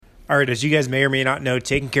All right, as you guys may or may not know,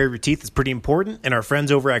 taking care of your teeth is pretty important, and our friends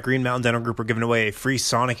over at Green Mountain Dental Group are giving away a free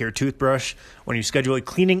Sonicare toothbrush when you schedule a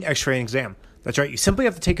cleaning, x-ray, and exam. That's right, you simply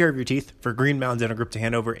have to take care of your teeth for Green Mountain Dental Group to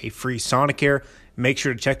hand over a free Sonicare. Make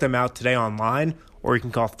sure to check them out today online, or you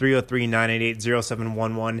can call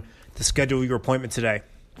 303-988-0711 to schedule your appointment today.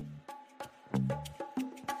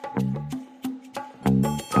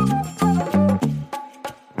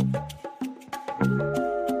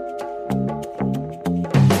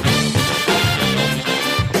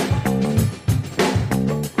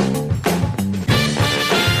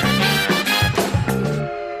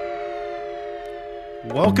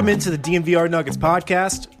 Welcome into the DNVR Nuggets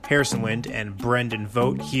podcast. Harrison Wind and Brendan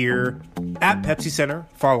Vogt here at Pepsi Center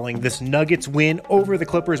following this Nuggets win over the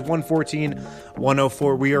Clippers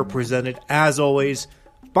 114-104. We are presented, as always,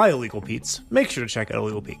 by Illegal Pete's. Make sure to check out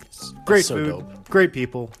Illegal Pete's. Great food, dope. Great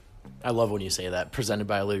people. I love when you say that. Presented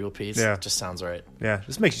by Illegal Pete's. Yeah. It just sounds right. Yeah,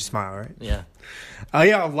 just makes you smile, right? Yeah.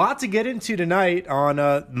 A lot to get into tonight on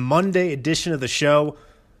a Monday edition of the show.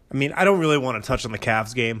 I mean, I don't really want to touch on the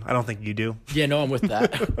Cavs game. I don't think you do. Yeah, no, I'm with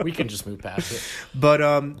that. We can just move past it.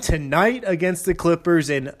 But tonight against the Clippers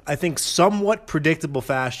in, I think, somewhat predictable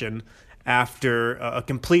fashion after a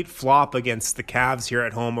complete flop against the Cavs here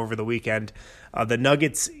at home over the weekend, the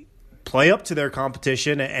Nuggets play up to their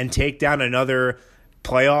competition and take down another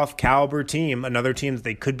playoff caliber team, another team that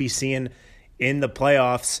they could be seeing in the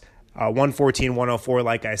playoffs, 114-104,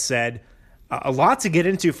 like I said. A lot to get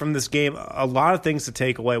into from this game, a lot of things to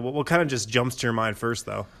take away. What kind of just jumps to your mind first,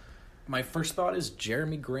 though? My first thought is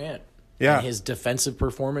Jeremy Grant and his defensive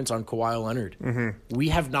performance on Kawhi Leonard. Mm-hmm. We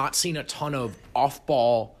have not seen a ton of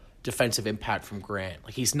off-ball defensive impact from Grant.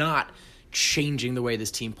 Like, he's not changing the way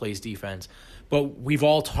this team plays defense. But we've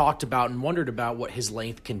all talked about and wondered about what his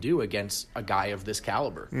length can do against a guy of this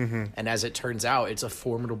caliber. Mm-hmm. And as it turns out, it's a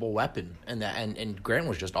formidable weapon. And Grant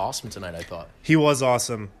was just awesome tonight, I thought. He was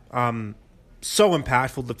awesome. So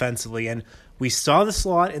impactful defensively. And we saw this a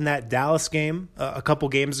lot in that Dallas game a couple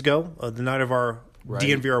games ago, the night of our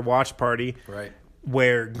DNVR watch party,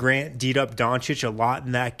 where Grant D'd up Doncic a lot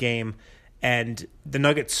in that game. And the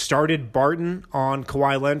Nuggets started Barton on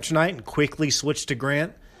Kawhi Leonard tonight and quickly switched to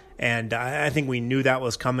Grant. And I think we knew that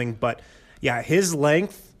was coming. But, yeah, his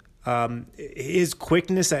length, his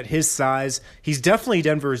quickness at his size, he's definitely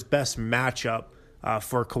Denver's best matchup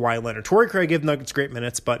for Kawhi Leonard. Torrey Craig gave Nuggets great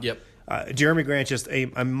minutes, but Jeremy Grant just a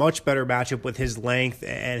much better matchup with his length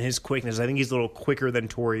and his quickness. I think he's a little quicker than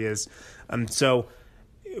Torrey is. So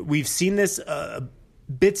we've seen this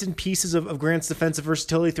bits and pieces of Grant's defensive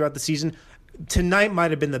versatility throughout the season. Tonight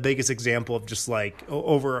might have been the biggest example of just like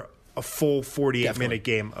over a full 48-minute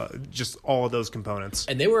game, just all of those components.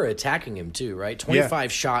 And they were attacking him too, right?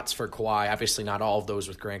 25 shots for Kawhi. Obviously not all of those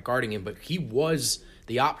with Grant guarding him, but he was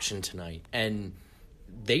the option tonight. And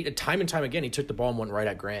they time and time again, he took the ball and went right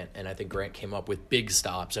at Grant. And I think Grant came up with big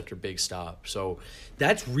stops after big stop. So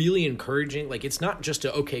that's really encouraging. Like, it's not just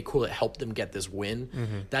okay, cool, it helped them get this win.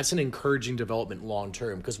 Mm-hmm. That's an encouraging development long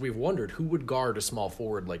term, because we've wondered who would guard a small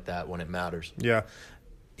forward like that when it matters. Yeah.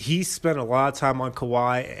 He spent a lot of time on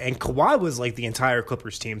Kawhi, and Kawhi was like the entire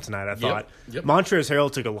Clippers team tonight, I thought. Yep. Montrezl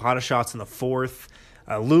Harrell took a lot of shots in the fourth.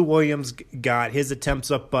 Lou Williams got his attempts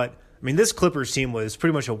up, but, I mean, this Clippers team was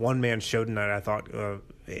pretty much a one-man show tonight, I thought,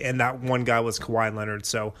 and that one guy was Kawhi Leonard.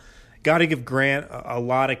 So got to give Grant a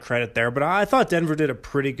lot of credit there, but I thought Denver did a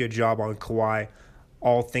pretty good job on Kawhi,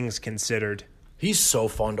 all things considered. He's so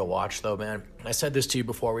fun to watch, though, man. I said this to you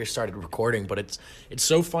before we started recording, but it's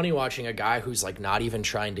so funny watching a guy who's like not even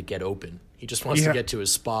trying to get open. He just wants to get to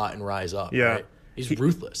his spot and rise up. Yeah, right? He's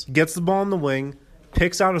ruthless. Gets the ball in the wing,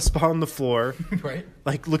 picks out a spot on the floor. Right.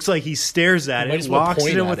 Like, looks like he stares at it, locks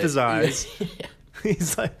it in with his eyes. Yeah.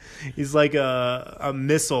 He's like a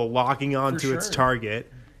missile locking onto its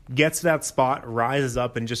target. Gets that spot, rises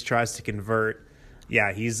up, and just tries to convert.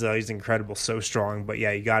 Yeah, he's incredible, so strong. But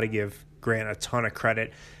yeah, you got to give Grant a ton of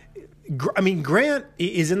credit. I mean, Grant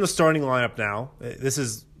is in the starting lineup now. This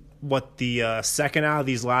is what the second out of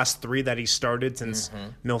these last three that he started since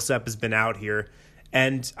Millsap has been out here.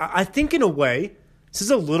 And I think in a way, this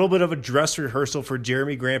is a little bit of a dress rehearsal for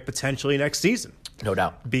Jeremy Grant potentially next season. No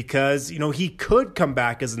doubt. Because, he could come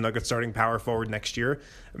back as a Nugget starting power forward next year.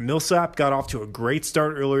 Millsap got off to a great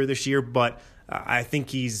start earlier this year, but I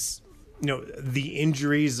think he's, the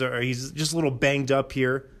injuries, he's just a little banged up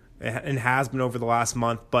here and has been over the last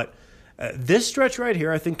month. But this stretch right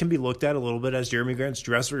here, I think, can be looked at a little bit as Jeremy Grant's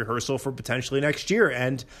dress rehearsal for potentially next year.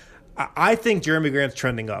 And I think Jeremy Grant's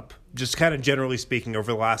trending up, just kind of generally speaking,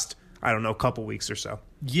 over the last, couple weeks or so.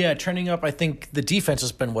 Yeah, trending up. I think the defense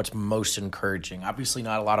has been what's most encouraging. Obviously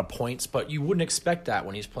not a lot of points, but you wouldn't expect that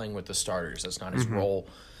when he's playing with the starters. That's not his role.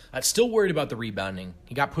 Still worried about the rebounding.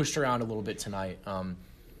 He got pushed around a little bit tonight.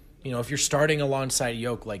 If you're starting alongside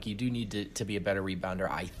Yoke, like, you do need to be a better rebounder,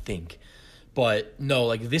 I think. But no,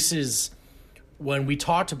 like, this is when we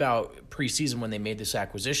talked about preseason when they made this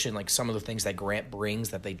acquisition, like some of the things that Grant brings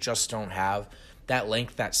that they just don't have. That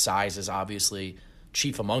length, that size is obviously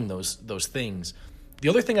chief among those things. The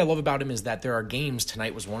other thing I love about him is that there are games,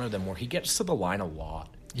 tonight was one of them, where he gets to the line a lot.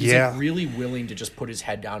 He's like really willing to just put his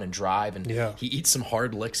head down and drive, and he eats some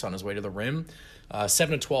hard licks on his way to the rim.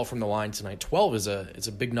 7 of 12 from the line tonight. 12 is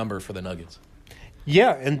a big number for the Nuggets.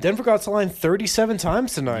 Yeah, and Denver got to the line 37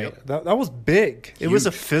 times tonight. Yep. That was big. Huge. It was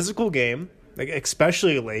a physical game, like,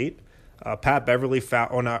 especially late. Pat Beverly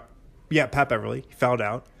fouled out.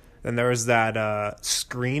 Then there was that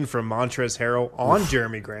screen from Montrezl Harrell on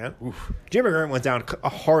Jeremy Grant. Jeremy Grant went down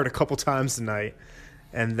hard a couple times tonight.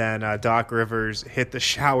 And then Doc Rivers hit the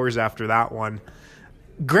showers after that one.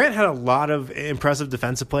 Grant had a lot of impressive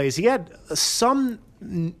defensive plays. He had some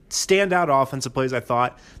standout offensive plays, I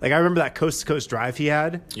thought. Like, I remember that coast-to-coast drive he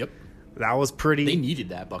had. Yep. That was pretty. They needed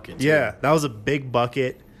that bucket, too. Yeah, that was a big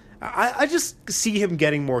bucket. I just see him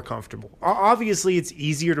getting more comfortable. Obviously, it's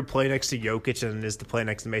easier to play next to Jokic than it is to play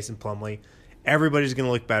next to Mason Plumlee. Everybody's going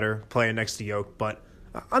to look better playing next to Jokic, but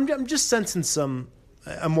I'm just sensing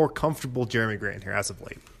a more comfortable Jeremy Grant here as of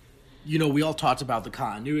late. We all talked about the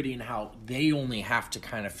continuity and how they only have to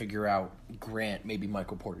kind of figure out Grant, maybe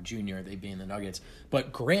Michael Porter Jr., they being the Nuggets.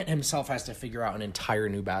 But Grant himself has to figure out an entire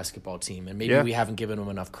new basketball team, and maybe we haven't given him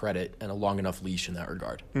enough credit and a long enough leash in that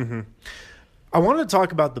regard. Mm-hmm. I wanted to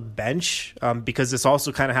talk about the bench because this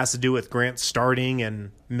also kind of has to do with Grant starting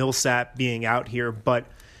and Millsap being out here. But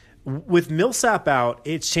with Millsap out,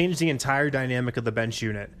 it's changed the entire dynamic of the bench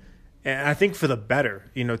unit. And I think for the better,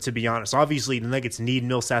 to be honest. Obviously, the Nuggets need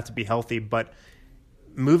Millsap to be healthy, but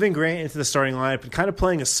moving Grant into the starting lineup and kind of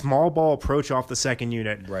playing a small ball approach off the second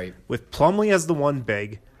unit. Right. With Plumlee as the one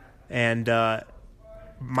big and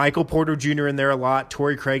Michael Porter Jr. in there a lot,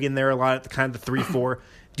 Torrey Craig in there a lot at the kind of the 3-4.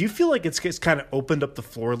 Do you feel like it's kind of opened up the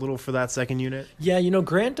floor a little for that second unit? Yeah,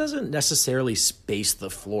 Grant doesn't necessarily space the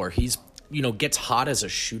floor. He's, gets hot as a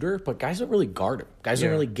shooter, but guys don't really guard him. Guys don't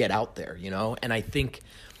really get out there, And I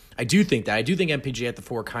do think MPJ at the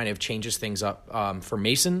 4 kind of changes things up for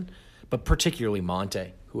Mason, but particularly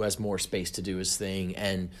Monte, who has more space to do his thing.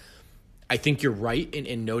 And I think you're right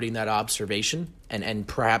in noting that observation, and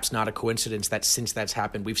perhaps not a coincidence that since that's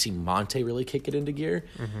happened, we've seen Monte really kick it into gear.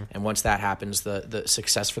 Mm-hmm. And once that happens, the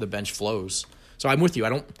success for the bench flows. So I'm with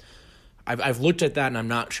you. I've looked at that, and I'm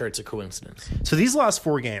not sure it's a coincidence. So these last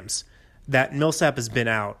 4 games that Millsap has been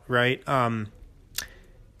out, right?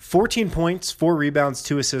 14 points, 4 rebounds,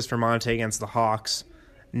 2 assists for Monte against the Hawks.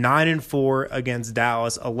 9-4 against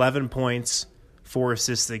Dallas. 11 points, 4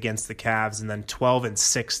 assists against the Cavs, and then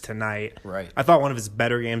 12-6 tonight. Right. I thought one of his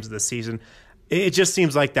better games of the season. It just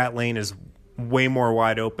seems like that lane is way more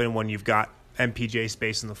wide open when you've got MPJ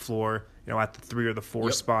space on the floor, at the 3 or the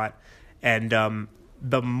 4 spot. And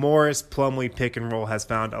the Morris Plumlee pick and roll has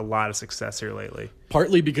found a lot of success here lately.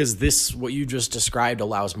 Partly because what you just described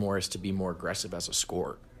allows Morris to be more aggressive as a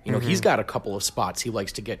scorer. He's got a couple of spots he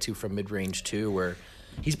likes to get to from mid-range too, where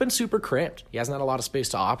he's been super cramped. He hasn't had a lot of space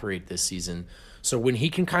to operate this season. So when he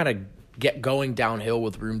can kind of get going downhill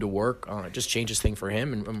with room to work, it just changes things for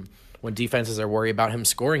him. And when defenses are worried about him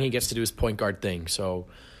scoring, he gets to do his point guard thing. So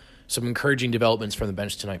some encouraging developments from the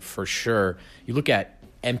bench tonight for sure. You look at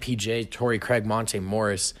MPJ, Torrey Craig, Monte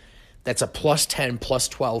Morris, that's a +10,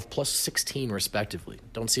 +12, +16 respectively.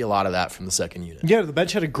 Don't see a lot of that from the second unit. Yeah, the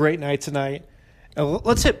bench had a great night tonight.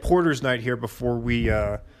 Let's hit Porter's night here before we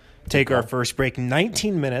take our first break.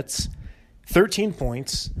 19 minutes, 13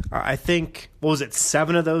 points. I think,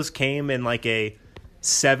 7 of those came in like a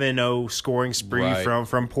 7-0 scoring spree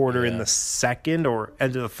from Porter in the second or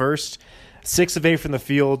end of the first. 6 of 8 from the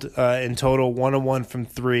field in total, 1 of 1 from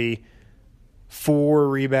 3, 4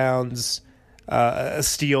 rebounds, a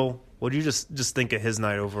steal. What do you just think of his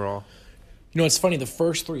night overall? It's funny. The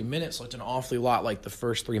first 3 minutes looked an awfully lot like the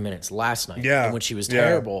first 3 minutes last night. Yeah. In which he was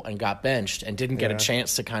terrible and got benched and didn't get a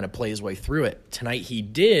chance to kind of play his way through it. Tonight he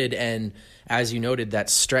did, and as you noted, that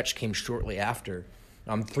stretch came shortly after.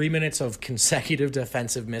 3 minutes of consecutive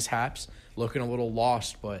defensive mishaps, looking a little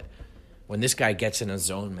lost, but when this guy gets in a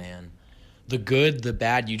zone, man, the good, the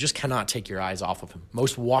bad, you just cannot take your eyes off of him.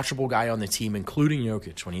 Most watchable guy on the team, including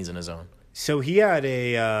Jokic, when he's in a zone. So he had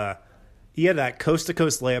that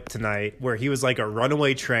coast-to-coast layup tonight where he was like a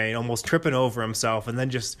runaway train, almost tripping over himself, and then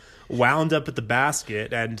just wound up at the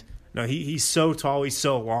basket. And he's so tall, he's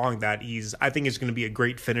so long that I think he's going to be a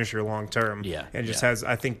great finisher long term. Yeah, and just has,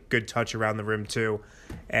 I think, good touch around the rim too.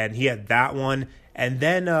 And he had that one, and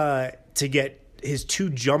then to get his 2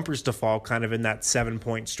 jumpers to fall kind of in that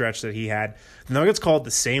 7-point stretch that he had. The Nuggets called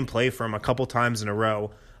the same play for him a couple times in a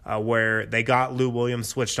row where they got Lou Williams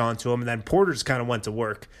switched on to him, and then Porter just kind of went to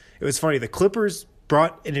work. It was funny. The Clippers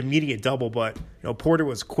brought an immediate double, but Porter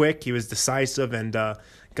was quick. He was decisive and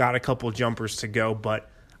got a couple jumpers to go. But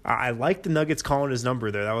I like the Nuggets calling his number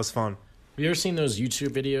there. That was fun. Have you ever seen those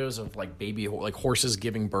YouTube videos of like horses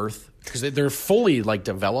giving birth? Because they're fully like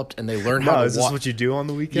developed and they learn how to walk. Is this what you do on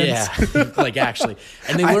the weekends? Yeah, like actually,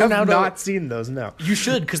 and they learn how to. I have not seen those. No, you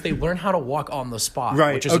should, because they learn how to walk on the spot,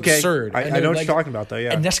 right? Which is absurd. I know what you're talking about, though.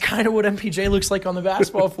 Yeah, and that's kind of what MPJ looks like on the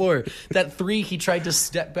basketball floor. That 3, he tried to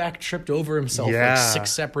step back, tripped over himself like 6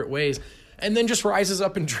 separate ways, and then just rises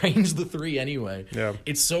up and drains the 3 anyway. Yeah,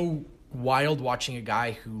 it's so wild watching a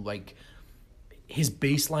guy who like. His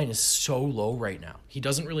baseline is so low right now. He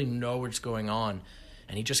doesn't really know what's going on,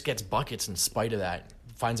 and he just gets buckets in spite of that.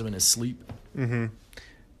 Finds them in his sleep. Mm-hmm.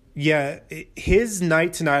 Yeah, his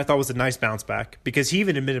night tonight I thought was a nice bounce back because he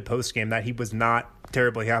even admitted post-game that he was not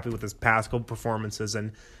terribly happy with his past couple performances.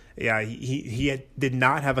 And, yeah, he did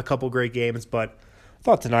not have a couple great games, but I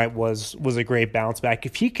thought tonight was a great bounce back.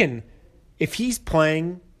 If he's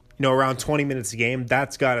playing – around 20 minutes a game,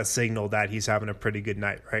 that's got to signal that he's having a pretty good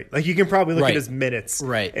night, right? Like you can probably look at his minutes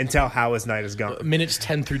and tell how his night has gone. Minutes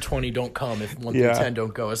 10 through 20 don't come if 1 through 10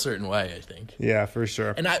 don't go a certain way, I think. Yeah, for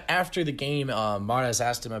sure. And after the game, Maras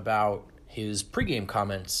asked him about his pregame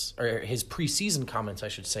comments, or his preseason comments, I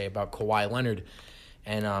should say, about Kawhi Leonard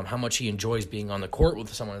and how much he enjoys being on the court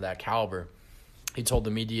with someone of that caliber. He told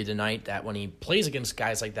the media tonight that when he plays against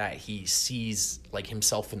guys like that, he sees like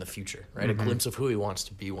himself in the future, right? Mm-hmm. A glimpse of who he wants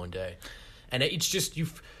to be one day. And it's just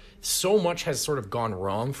so much has sort of gone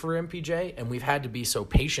wrong for MPJ, and we've had to be so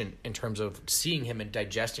patient in terms of seeing him and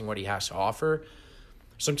digesting what he has to offer.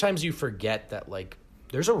 Sometimes you forget that like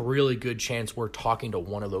there's a really good chance we're talking to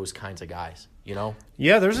one of those kinds of guys,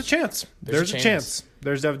 Yeah, there's a chance. There's a chance.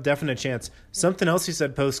 There's a definite chance. Something else he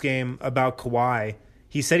said post game about Kawhi.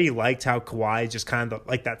 He said he liked how Kawhi is just kind of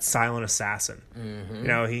like that silent assassin.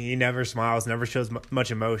 Mm-hmm. He never smiles, never shows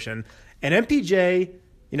much emotion. And MPJ,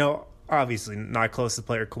 obviously not close to the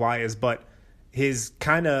player Kawhi is, but his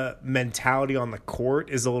kind of mentality on the court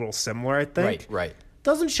is a little similar, I think. Right.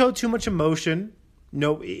 Doesn't show too much emotion.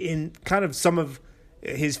 In kind of some of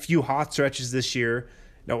his few hot stretches this year,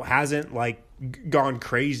 hasn't like gone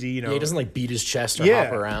crazy. He doesn't like beat his chest or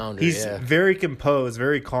hop around. He's very composed,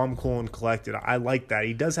 very calm, cool, and collected. I like that.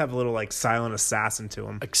 He does have a little like silent assassin to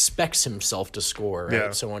him. Expects himself to score, right?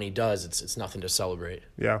 Yeah. So when he does, it's nothing to celebrate.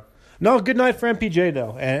 Yeah. No, good night for MPJ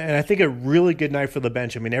though, and I think a really good night for the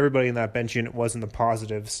bench. I mean, everybody in that bench unit was in the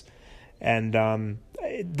positives, and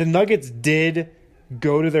the Nuggets did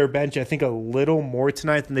go to their bench, I think, a little more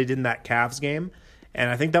tonight than they did in that Cavs game. And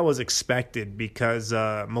I think that was expected because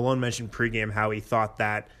Malone mentioned pregame how he thought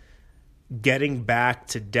that getting back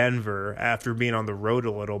to Denver after being on the road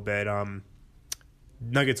a little bit,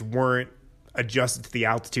 Nuggets weren't adjusted to the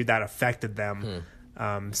altitude that affected them.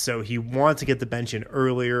 So he wanted to get the bench in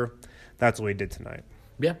earlier. That's what he did tonight.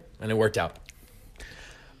 Yeah, and it worked out.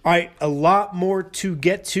 All right, a lot more to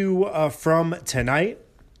get to from tonight.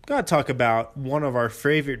 Got to talk about one of our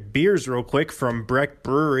favorite beers real quick from Breck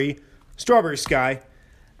Brewery. Strawberry Sky,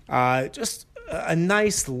 just a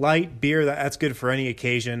nice light beer that's good for any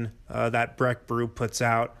occasion that Breck Brew puts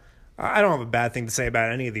out. I don't have a bad thing to say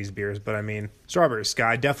about any of these beers, but I mean, Strawberry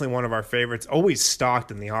Sky, definitely one of our favorites. Always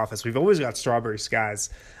stocked in the office. We've always got Strawberry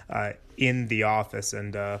Skies in the office,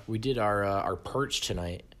 and we did our perch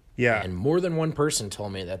tonight. Yeah, and more than one person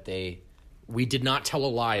told me that we did not tell a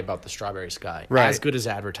lie about the Strawberry Sky. Right. As good as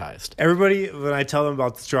advertised. Everybody, when I tell them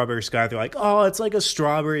about the Strawberry Sky, they're like, oh, it's like a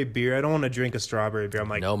strawberry beer. I don't want to drink a strawberry beer. I'm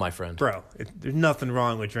like, no, my friend. Bro, there's nothing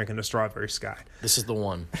wrong with drinking a Strawberry Sky. This is the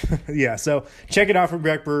one. Yeah, so check it out from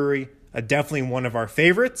Breck Brewery. Definitely one of our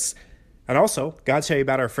favorites. And also, got to tell you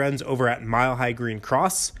about our friends over at Mile High Green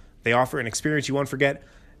Cross. They offer an experience you won't forget.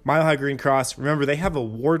 Mile High Green Cross, remember, they have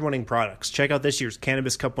award-winning products. Check out this year's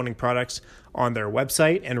Cannabis Cup-winning products on their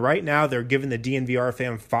website. And right now, they're giving the DNVR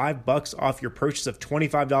fam $5 off your purchase of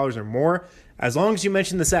 $25 or more, as long as you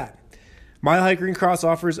mention this ad. Mile High Green Cross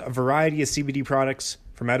offers a variety of CBD products,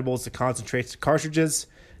 from edibles to concentrates to cartridges.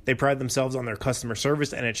 They pride themselves on their customer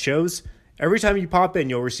service, and it shows. Every time you pop in,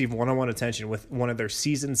 you'll receive one-on-one attention with one of their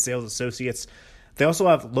seasoned sales associates. They also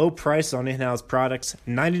have low price on in-house products,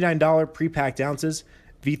 $99 pre-packed ounces,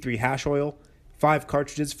 V3 hash oil, 5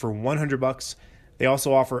 cartridges for $100. They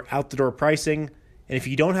also offer out-the-door pricing. And if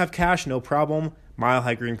you don't have cash, no problem. Mile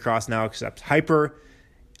High Green Cross now accepts Hyper.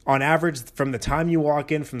 On average, from the time you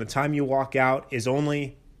walk in, from the time you walk out, is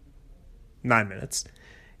only 9 minutes.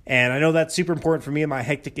 And I know that's super important for me in my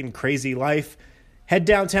hectic and crazy life. Head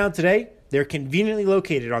downtown today. They're conveniently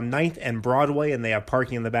located on 9th and Broadway, and they have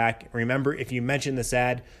parking in the back. Remember, if you mention this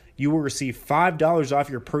ad, you will receive $5 off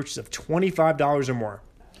your purchase of $25 or more.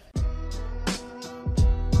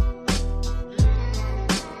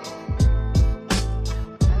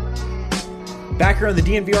 Back here on the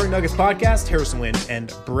DNVR Nuggets podcast, Harrison Wind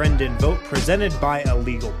and Brendan Vogt, presented by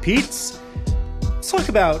Illegal Pete's. Let's talk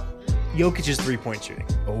about Jokic's three-point shooting.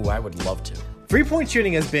 Oh, I would love to. Three-point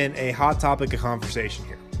shooting has been a hot topic of conversation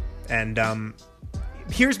here. And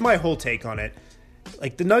here's my whole take on it.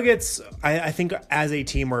 Like, the Nuggets, I think as a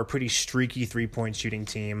team, are a pretty streaky three-point shooting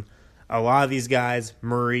team. A lot of these guys,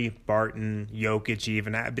 Murray, Barton, Jokic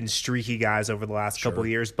even, have been streaky guys over the last couple of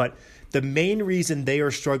years. But the main reason they are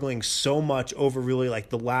struggling so much over really like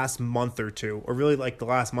the last month or two, or really like the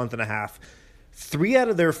last month and a half, 3 out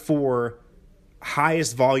of their 4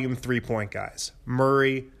 highest volume three-point guys,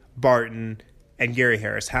 Murray, Barton, and Gary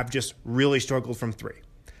Harris, have just really struggled from 3.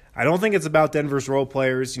 I don't think it's about Denver's role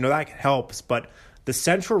players. You know, that helps. But the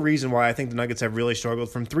central reason why I think the Nuggets have really struggled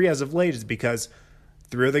from 3 as of late is because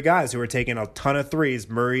 3 of the guys who are taking a ton of threes,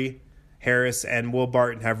 Murray, Harris, and Will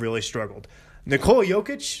Barton, have really struggled. Nikola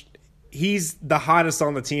Jokic, he's the hottest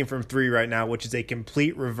on the team from 3 right now, which is a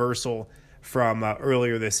complete reversal from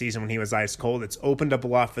earlier this season when he was ice cold. It's opened up a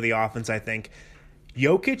lot for the offense, I think.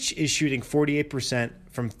 Jokic is shooting 48%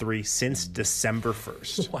 from 3 since December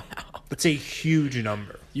 1st. Wow. That's a huge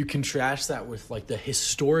number. You contrast that with like the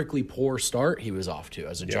historically poor start he was off to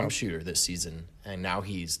as a jump shooter this season, and now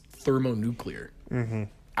he's thermonuclear. Mm-hmm.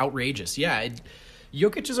 Outrageous. Yeah,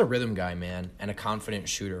 Jokic is a rhythm guy, man, and a confident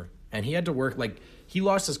shooter. And he had to work, like, he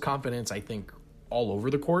lost his confidence, I think, all over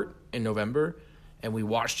the court in November, and we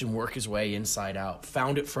watched him work his way inside out,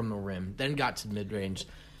 found it from the rim, then got to mid-range.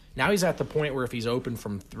 Now he's at the point where if he's open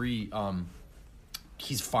from 3,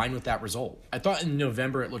 he's fine with that result. I thought in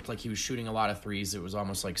November it looked like he was shooting a lot of threes. It was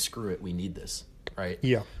almost like, screw it, we need this, right?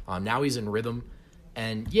 Yeah. Now he's in rhythm.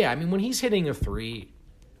 And, yeah, I mean, when he's hitting a 3,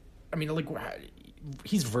 I mean, like,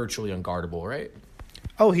 he's virtually unguardable, right?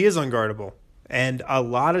 Oh, he is unguardable. And a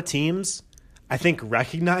lot of teams, I think,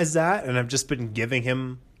 recognize that and have just been giving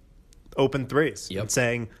him open threes and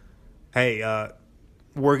saying, hey,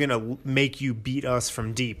 we're going to make you beat us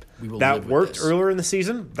from deep. That worked earlier in the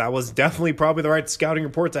season. That was definitely probably the right scouting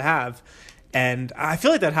report to have. And I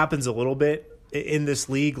feel like that happens a little bit in this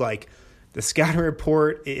league. Like, the scouting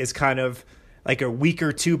report is kind of like a week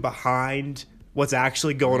or 2 behind what's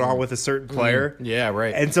actually going on with a certain player. Yeah,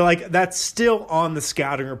 right. And so, like, that's still on the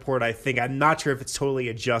scouting report, I think. I'm not sure if it's totally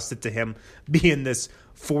adjusted to him being this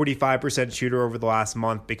 45% shooter over the last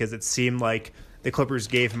month, because it seemed like the Clippers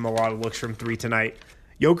gave him a lot of looks from 3 tonight.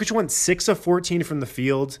 Jokic went 6 of 14 from the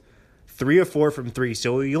field, 3 of 4 from 3.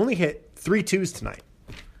 So he only hit 3 twos tonight.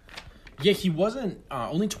 Yeah, he wasn't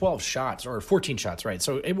only 12 shots, or 14 shots, right?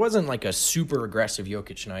 So it wasn't like a super aggressive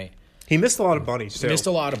Jokic night. He missed a lot of bunnies, too. Missed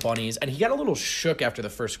a lot of bunnies, and he got a little shook after the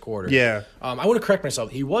first quarter. Yeah. I want to correct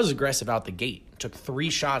myself. He was aggressive out the gate. Took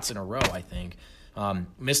 3 shots in a row, I think.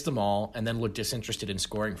 Missed them all, and then looked disinterested in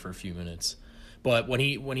scoring for a few minutes. But when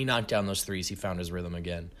he knocked down those threes, he found his rhythm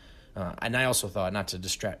again. And I also thought, not to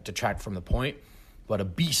detract from the point, but a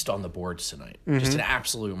beast on the boards tonight. Mm-hmm. Just an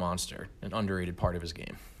absolute monster, an underrated part of his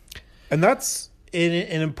game. And that's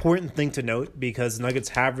an important thing to note, because Nuggets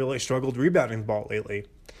have really struggled rebounding the ball lately.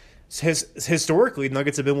 Historically,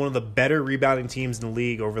 Nuggets have been one of the better rebounding teams in the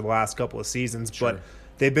league over the last couple of seasons, but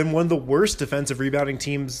they've been one of the worst defensive rebounding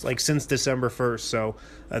teams like since December 1st. So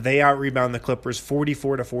they out-rebound the Clippers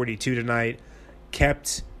 44-42 tonight,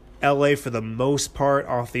 kept LA for the most part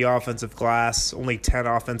off the offensive glass, only 10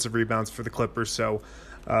 offensive rebounds for the Clippers, so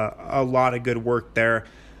a lot of good work there.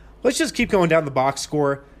 Let's just keep going down the box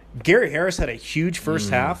score. Gary Harris had a huge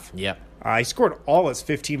first half. Yep. He scored all his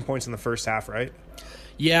 15 points in the first half, right?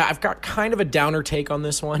 Yeah, I've got kind of a downer take on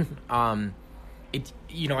this one. I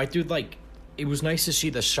do like, it was nice to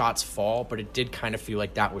see the shots fall, but it did kind of feel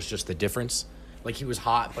like that was just the difference. Like, he was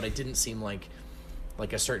hot, but it didn't seem like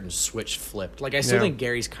a certain switch flipped. Like, I still think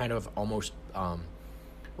Gary's kind of almost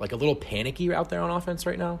like a little panicky out there on offense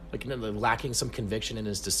right now, like lacking some conviction in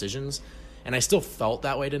his decisions. And I still felt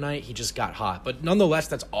that way tonight. He just got hot. But nonetheless,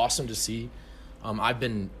 that's awesome to see. I've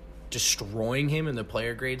been destroying him in the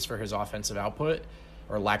player grades for his offensive output,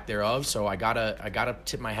 or lack thereof. So I gotta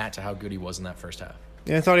tip my hat to how good he was in that first half.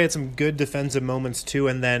 Yeah, I thought he had some good defensive moments too,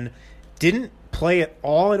 and then didn't play at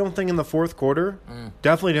all, I don't think, in the fourth quarter.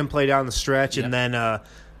 Definitely didn't play down the stretch. Yep. And then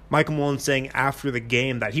Michael Malone saying after the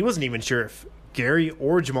game that he wasn't even sure if Gary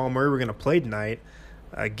or Jamal Murray were going to play tonight.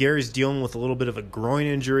 Gary's dealing with a little bit of a groin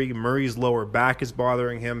injury. Murray's lower back is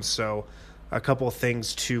bothering him, so a couple of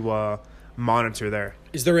things to monitor there.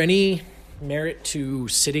 Is there any merit to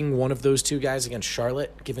sitting one of those two guys against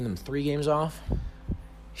Charlotte, giving them 3 games off?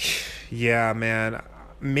 Yeah, man.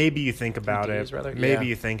 Maybe you think about it. Maybe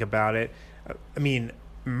you think about it. I mean,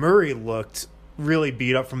 Murray looked really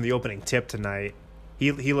beat up from the opening tip tonight.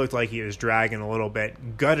 He looked like he was dragging a little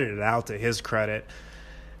bit, gutted it out to his credit.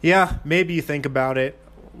 Yeah, maybe you think about it.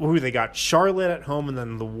 Who they got? Charlotte at home and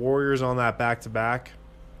then the Warriors on that back-to-back.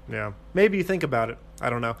 Yeah, maybe you think about it. I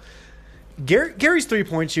don't know. Gary's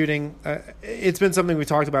three-point shooting, it's been something we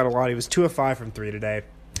talked about a lot. He was 2 of 5 from 3 today.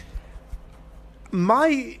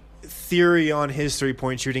 My theory on his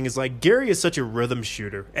three-point shooting is like Gary is such a rhythm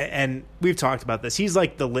shooter, and we've talked about this. He's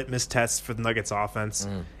like the litmus test for the Nuggets offense.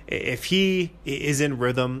 If he is in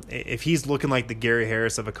rhythm, if he's looking like the Gary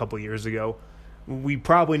Harris of a couple years ago, we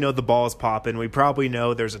probably know the ball is popping. We probably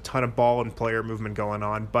know there's a ton of ball and player movement going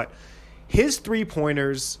on. But his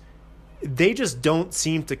three-pointers, they just don't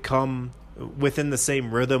seem to come within the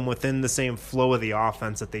same rhythm, within the same flow of the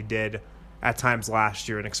offense that they did at times last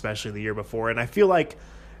year and especially the year before. And I feel like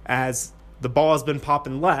as the ball has been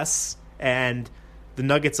popping less and the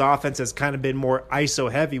Nuggets offense has kind of been more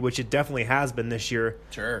ISO heavy, which it definitely has been this year.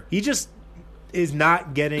 Sure. He just is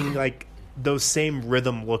not getting like those same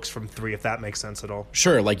rhythm looks from 3, if that makes sense at all.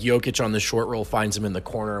 Sure, like Jokic on the short roll finds him in the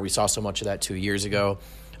corner. We saw so much of that 2 years ago.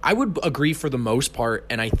 I would agree for the most part,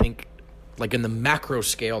 and I think like in the macro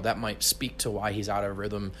scale, that might speak to why he's out of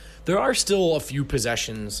rhythm. There are still a few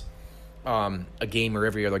possessions a game or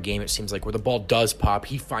every other game, it seems like, where the ball does pop.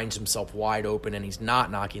 He finds himself wide open, and he's not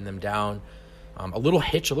knocking them down. A little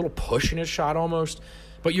hitch, a little push in his shot almost.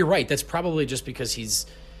 But you're right. That's probably just because he's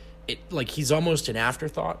almost an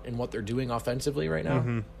afterthought in what they're doing offensively right now.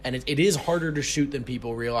 Mm-hmm. And it is harder to shoot than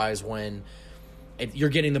people realize when you're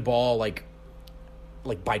getting the ball like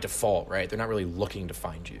by default, right? They're not really looking to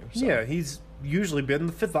find you. So. Yeah, he's usually been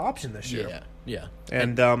the 5th option this year. Yeah.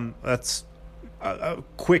 And that's a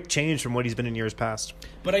quick change from what he's been in years past.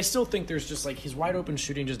 But I still think there's just like his wide open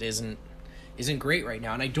shooting just isn't great right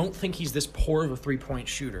now. And I don't think he's this poor of a 3-point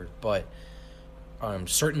shooter, but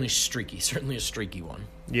certainly a streaky one.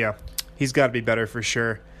 Yeah, he's got to be better for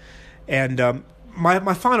sure. And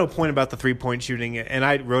my final point about the 3-point shooting, and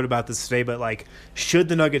I wrote about this today, but like, should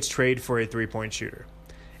the Nuggets trade for a 3-point shooter?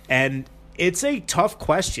 And it's a tough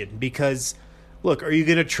question because, look, are you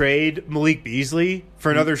going to trade Malik Beasley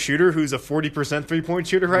for another shooter who's a 40% 3-point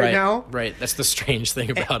shooter right now? Right, that's the strange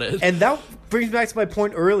thing about it. And that brings me back to my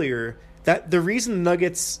point earlier, that the reason the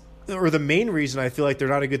Nuggets, or the main reason I feel like they're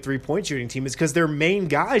not a good 3-point shooting team, is because their main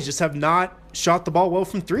guys just have not shot the ball well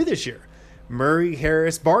from 3 this year. Murray,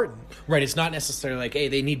 Harris, Barton. Right, it's not necessarily like, hey,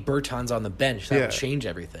 they need Bertans on the bench. That would change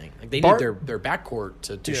everything. Like they need their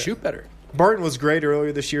backcourt to shoot better. Barton was great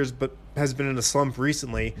earlier this year, but has been in a slump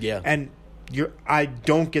recently. Yeah. And I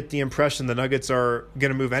don't get the impression the Nuggets are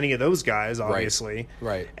going to move any of those guys, obviously.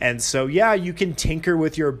 Right. And so, yeah, you can tinker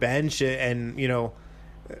with your bench and, you know,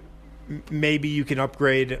 maybe you can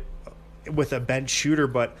upgrade with a bench shooter,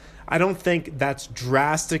 but I don't think that's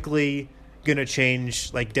drastically going to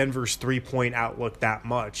change like Denver's 3-point outlook that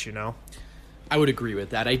much, you know? I would agree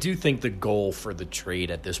with that. I do think the goal for the trade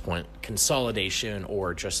at this point, consolidation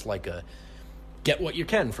or just like a get what you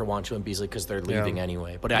can for Juancho and Beasley because they're leaving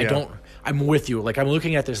anyway. But I'm with you. Like I'm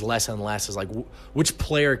looking at this less and less as like which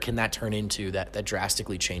player can that turn into that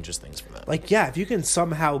drastically changes things for them? Like, yeah, if you can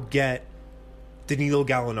somehow get Danilo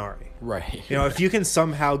Gallinari. Right. You know, if you can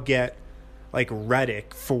somehow get like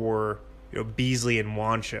Redick for, you know, Beasley and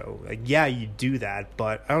Juancho, like, yeah, you do that,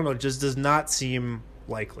 but I don't know, it just does not seem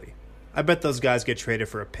likely. I bet those guys get traded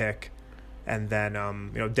for a pick, and then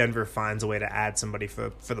you know, Denver finds a way to add somebody for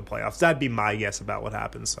the playoffs. That'd be my guess about what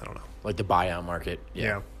happens. I don't know. Like the buyout market.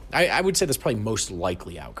 Yeah. I would say that's probably most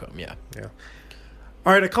likely outcome. Yeah.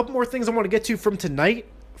 All right, a couple more things I want to get to from tonight.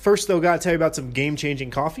 First, though, got to tell you about some game-changing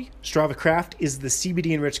coffee. Strava Craft is the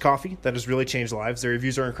CBD-enriched coffee that has really changed lives. Their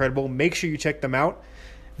reviews are incredible. Make sure you check them out.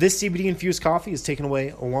 This CBD-infused coffee has taken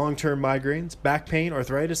away long-term migraines, back pain,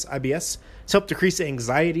 arthritis, IBS. It's helped decrease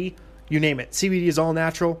anxiety. You name it. CBD is all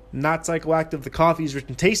natural, not psychoactive. The coffee is rich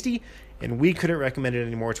and tasty, and we couldn't recommend it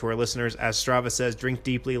anymore to our listeners. As Strava says, drink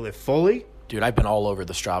deeply, live fully. Dude, I've been all over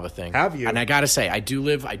the Strava thing. Have you? And I gotta say, I do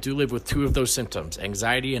live with 2 of those symptoms,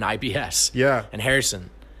 anxiety and IBS. Yeah. And Harrison,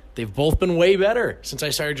 they've both been way better since I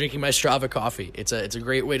started drinking my Strava coffee. It's a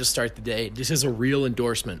great way to start the day. This is a real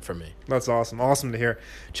endorsement from me. That's awesome. Awesome to hear.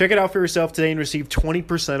 Check it out for yourself today and receive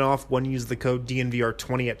 20% off when you use the code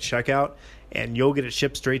DNVR20 at checkout, and you'll get it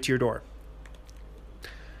shipped straight to your door.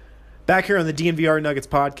 Back here on the DNVR Nuggets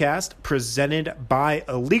podcast, presented by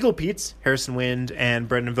Illegal Pete's, Harrison Wind and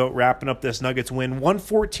Brendan Vogt wrapping up this Nuggets win,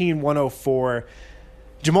 114-104.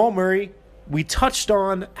 Jamal Murray we touched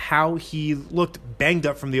on how he looked banged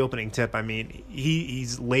up from the opening tip. I mean,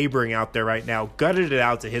 he's laboring out there right now. Gutted it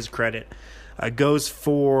out, to his credit. Goes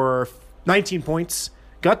for 19 points.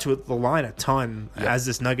 Got to the line a ton, as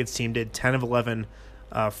this Nuggets team did. 10 of 11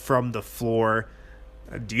 from the floor.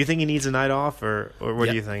 Do you think he needs a night off, or what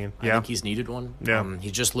are you thinking? I think he's needed one. Yeah.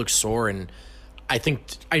 He just looks sore, and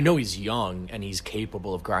I know he's young and he's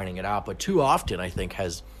capable of grinding it out, but too often I think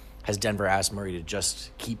has Denver asked Murray to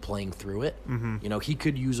just keep playing through it. Mm-hmm. He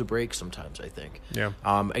could use a break sometimes, I think. Yeah.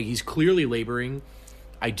 He's clearly laboring.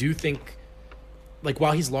 I do think,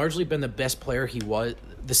 while he's largely been the best player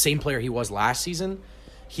the same player he was last season,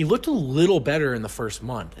 he looked a little better in the first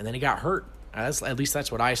month, and then he got hurt. At least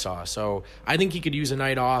that's what I saw. So I think he could use a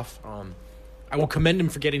night off. I will commend him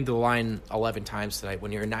for getting to the line 11 times tonight.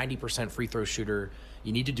 When you're a 90% free throw shooter,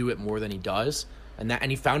 you need to do it more than he does.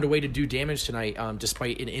 And he found a way to do damage tonight,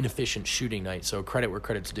 despite an inefficient shooting night. So credit where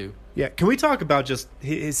credit's due. Yeah, can we talk about just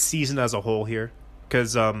his season as a whole here?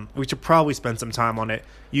 Because we should probably spend some time on it.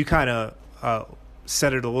 You kind of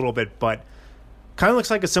said it a little bit, but kind of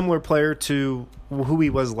looks like a similar player to who he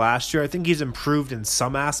was last year. I think he's improved in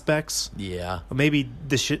some aspects. Yeah. Maybe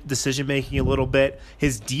decision-making a little bit.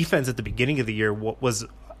 His defense at the beginning of the year was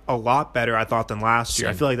a lot better, I thought, than last year.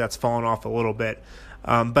 I feel like that's fallen off a little bit.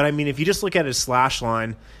 But, I mean, if you just look at his slash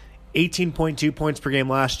line, 18.2 points per game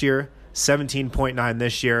last year, 17.9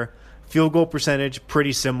 this year. Field goal percentage,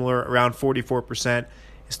 pretty similar, around 44%.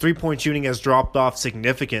 His three-point shooting has dropped off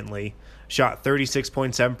significantly. Shot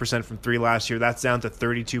 36.7% from three last year. That's down to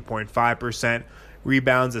 32.5%.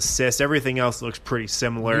 Rebounds, assists, everything else looks pretty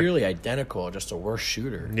similar. Nearly identical, just a worse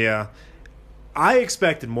shooter. Yeah. I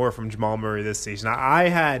expected more from Jamal Murray this season. I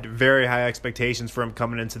had very high expectations for him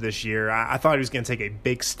coming into this year. I thought he was going to take a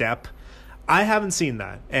big step. I haven't seen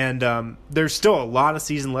that. And there's still a lot of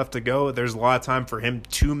season left to go. There's a lot of time for him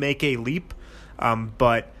to make a leap.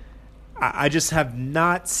 But I just have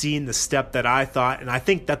not seen the step that I thought, and I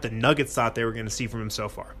think that the Nuggets thought they were going to see from him so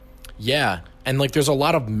far. Yeah, and there's a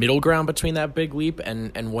lot of middle ground between that big leap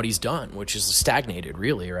and what he's done, which is stagnated,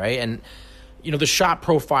 really, right? And the shot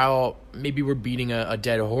profile, maybe we're beating a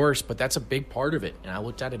dead horse, but that's a big part of it. And I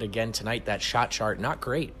looked at it again tonight, that shot chart, not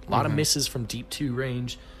great. A lot of misses from deep two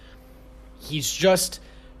range. He's just,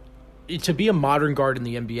 to be a modern guard in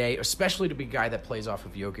the NBA, especially to be a guy that plays off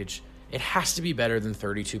of Jokic, it has to be better than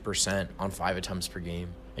 32% on 5 attempts per game.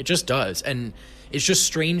 It just does. And it's just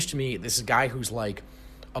strange to me, this guy who's like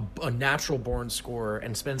a natural-born scorer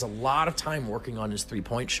and spends a lot of time working on his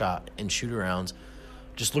three-point shot in shoot-arounds,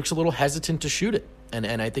 just looks a little hesitant to shoot it.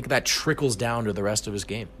 And I think that trickles down to the rest of his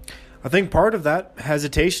game. I think part of that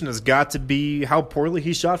hesitation has got to be how poorly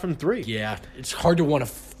he shot from three. Yeah, it's hard to want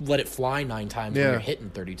to let it fly 9 times when you're hitting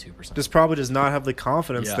 32%. Just probably does not have the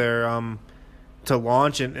confidence there to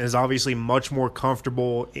launch, and is obviously much more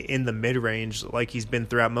comfortable in the mid-range like he's been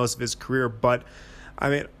throughout most of his career. But, I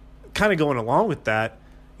mean, kind of going along with that,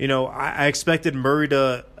 I expected Murray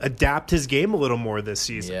to adapt his game a little more this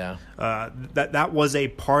season. Yeah. That was a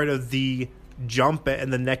part of the jump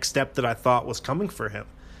and the next step that I thought was coming for him.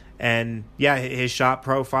 And, yeah, his shot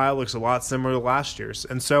profile looks a lot similar to last year's.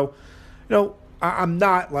 And so, I'm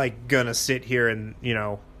not, going to sit here and,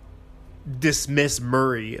 dismiss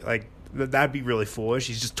Murray. That'd be really foolish.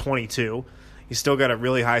 He's just 22. He's still got a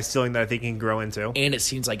really high ceiling that I think he can grow into. And it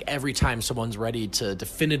seems like every time someone's ready to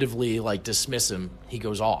definitively dismiss him, he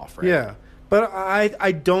goes off, right? Yeah. But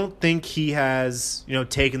I don't think he has,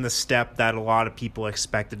 taken the step that a lot of people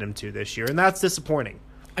expected him to this year, and that's disappointing.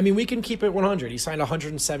 I mean, we can keep it 100. He signed a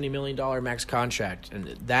 $170 million max contract, and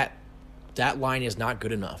that line is not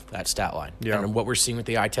good enough, that stat line. Yeah. And what we're seeing with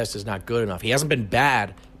the eye test is not good enough. He hasn't been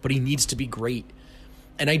bad, but he needs to be great.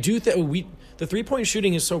 And I do think the three-point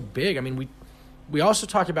shooting is so big. I mean, we also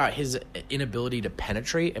talk about his inability to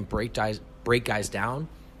penetrate and break guys down.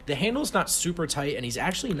 The handle's not super tight, and he's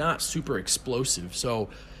actually not super explosive. So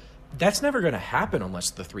that's never going to happen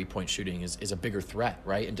unless the three-point shooting is a bigger threat,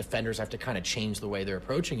 right? And defenders have to kind of change the way they're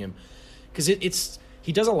approaching him. Because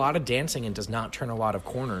he does a lot of dancing and does not turn a lot of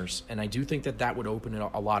corners, and I do think that would open it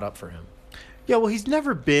a lot up for him. Yeah, well, he's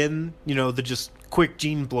never been, the just quick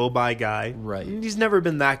gene blow-by guy. Right. He's never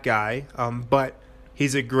been that guy, but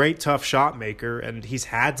he's a great tough shot maker, and he's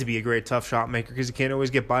had to be a great tough shot maker because he can't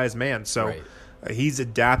always get by his man. So right. He's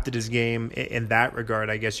adapted his game in that regard,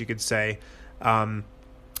 I guess you could say. The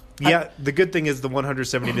good thing is the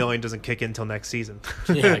 $170 million doesn't kick in until next season.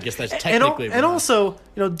 Yeah, I guess that's technically and also,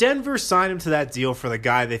 Denver signed him to that deal for the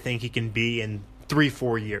guy they think he can be in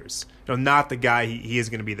 3-4 years. Not the guy he is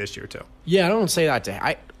going to be this year too. Yeah, I don't say that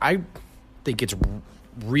to. I think it's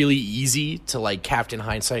really easy to Captain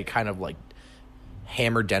Hindsight kind of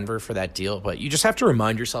hammer Denver for that deal, but you just have to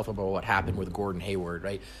remind yourself about what happened with Gordon Hayward,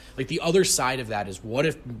 right? Like, the other side of that is, what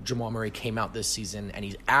if Jamal Murray came out this season and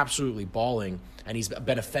he's absolutely balling and he's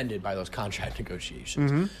been offended by those contract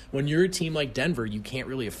negotiations? When you're a team like Denver, you can't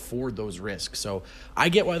really afford those risks. So I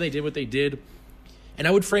get why they did what they did. And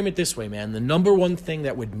I would frame it this way, man. The number one thing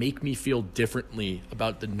that would make me feel differently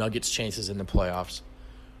about the Nuggets' chances in the playoffs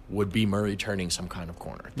would be Murray turning some kind of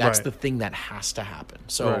corner. That's the thing that has to happen.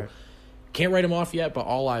 So can't write him off yet, but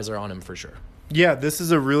all eyes are on him for sure. Yeah, this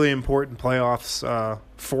is a really important playoffs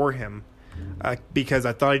for him because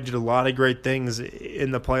I thought he did a lot of great things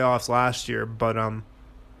in the playoffs last year. But,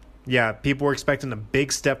 people were expecting a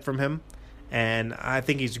big step from him, and I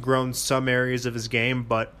think he's grown some areas of his game,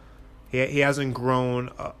 but he hasn't grown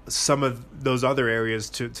some of those other areas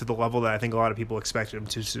to the level that I think a lot of people expected him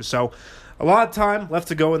to. So a lot of time left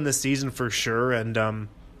to go in this season for sure, and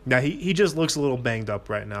he just looks a little banged up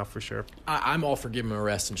right now for sure. I'm all for giving him a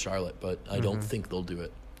rest in Charlotte, but I don't think they'll do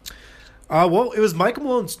it. Well, it was Michael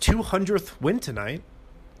Malone's 200th win tonight,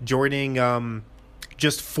 joining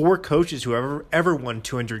just 4 coaches who ever won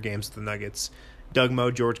 200 games with the Nuggets. Doug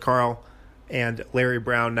Moe, George Karl, and Larry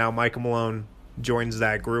Brown. Now Michael Malone joins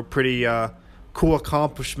that group. Pretty cool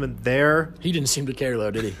accomplishment there. He didn't seem to care, though,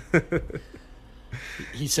 did he?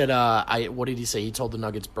 He said, what did he say? He told the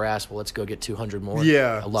Nuggets brass, well, let's go get 200 more.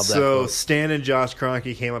 Yeah. I love that. So quote. Stan and Josh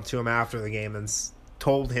Kroenke came up to him after the game and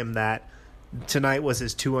told him that tonight was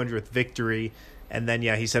his 200th victory. And then,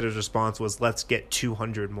 he said his response was, let's get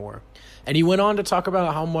 200 more. And he went on to talk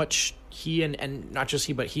about how much he and not just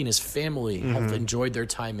he, but he and his family have enjoyed their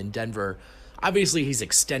time in Denver. Obviously, he's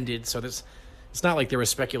extended, so it's not like there was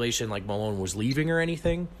speculation like Malone was leaving or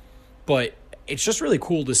anything. But it's just really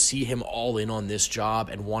cool to see him all in on this job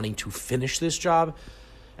and wanting to finish this job.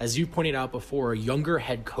 As you pointed out before, a younger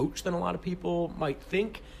head coach than a lot of people might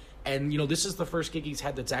think. And, this is the first gig he's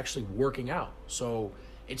had that's actually working out. So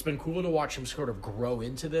it's been cool to watch him sort of grow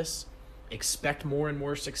into this, expect more and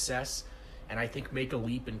more success, and I think make a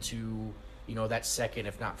leap into, that second,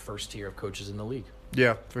 if not first tier of coaches in the league.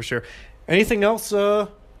 Yeah, for sure. Anything else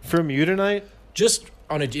from you tonight? Just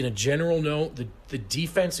in a general note, the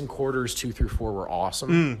defense in quarters 2 through 4 were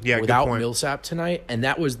awesome. Without Millsap tonight, and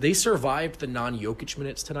they survived the non-Jokic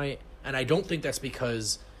minutes tonight. And I don't think that's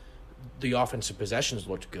because the offensive possessions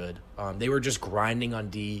looked good. They were just grinding on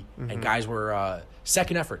D, and guys were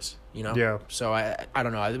second efforts. Yeah. So I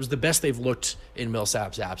don't know. It was the best they've looked in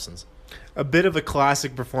Millsap's absence. A bit of a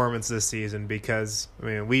classic performance this season because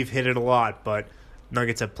we've hit it a lot, but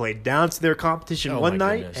Nuggets have played down to their competition one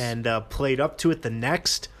night and played up to it the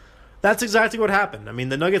next. That's exactly what happened.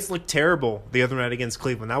 The Nuggets looked terrible the other night against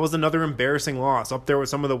Cleveland. That was another embarrassing loss, up there with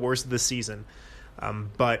some of the worst of the season.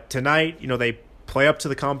 But tonight, they play up to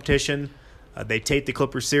the competition. They take the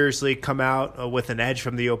Clippers seriously, come out with an edge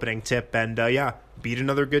from the opening tip, and, beat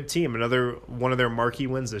another good team, another one of their marquee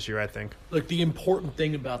wins this year, I think. Look, the important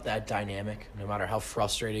thing about that dynamic, no matter how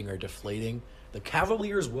frustrating or deflating, the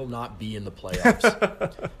Cavaliers will not be in the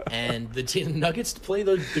playoffs, and the Nuggets play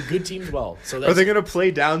the good teams well. So are they going to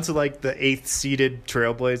play down to like the 8th seeded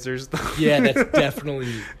Trailblazers? Yeah, that's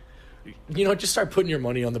definitely. Just start putting your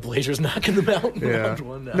money on the Blazers knocking them out in round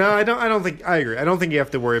one. No, I don't think I agree. I don't think you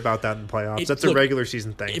have to worry about that in the playoffs. That's a regular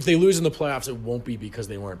season thing. If they lose in the playoffs, it won't be because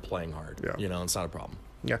they weren't playing hard. Yeah. It's not a problem.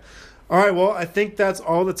 Yeah. All right. Well, I think that's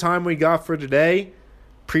all the time we got for today.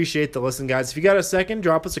 Appreciate the listen, guys. If you got a second,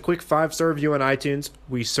 drop us a quick 5-star review on iTunes.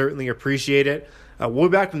 We certainly appreciate it. We'll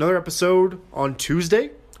be back with another episode on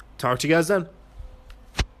Tuesday. Talk to you guys then.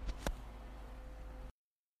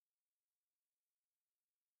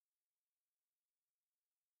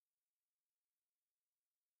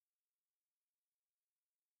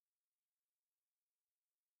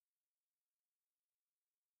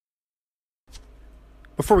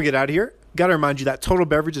 Before we get out of here, got to remind you that Total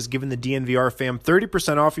Beverage is giving the DNVR fam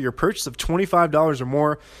 30% off of your purchase of $25 or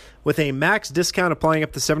more with a max discount applying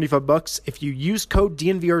up to $75 if you use code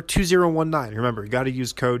DNVR2019. Remember, you got to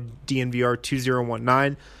use code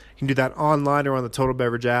DNVR2019. You can do that online or on the Total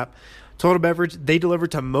Beverage app. Total Beverage, they deliver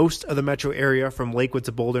to most of the metro area from Lakewood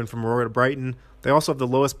to Boulder and from Aurora to Brighton. They also have the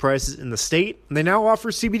lowest prices in the state, and they now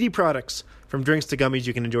offer CBD products. From drinks to gummies,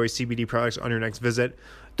 you can enjoy CBD products on your next visit.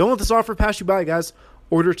 Don't let this offer pass you by, guys.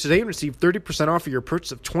 Order today and receive 30% off of your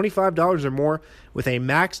purchase of $25 or more with a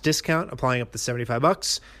max discount applying up to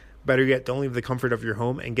 $75. Better yet, don't leave the comfort of your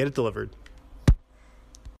home and get it delivered.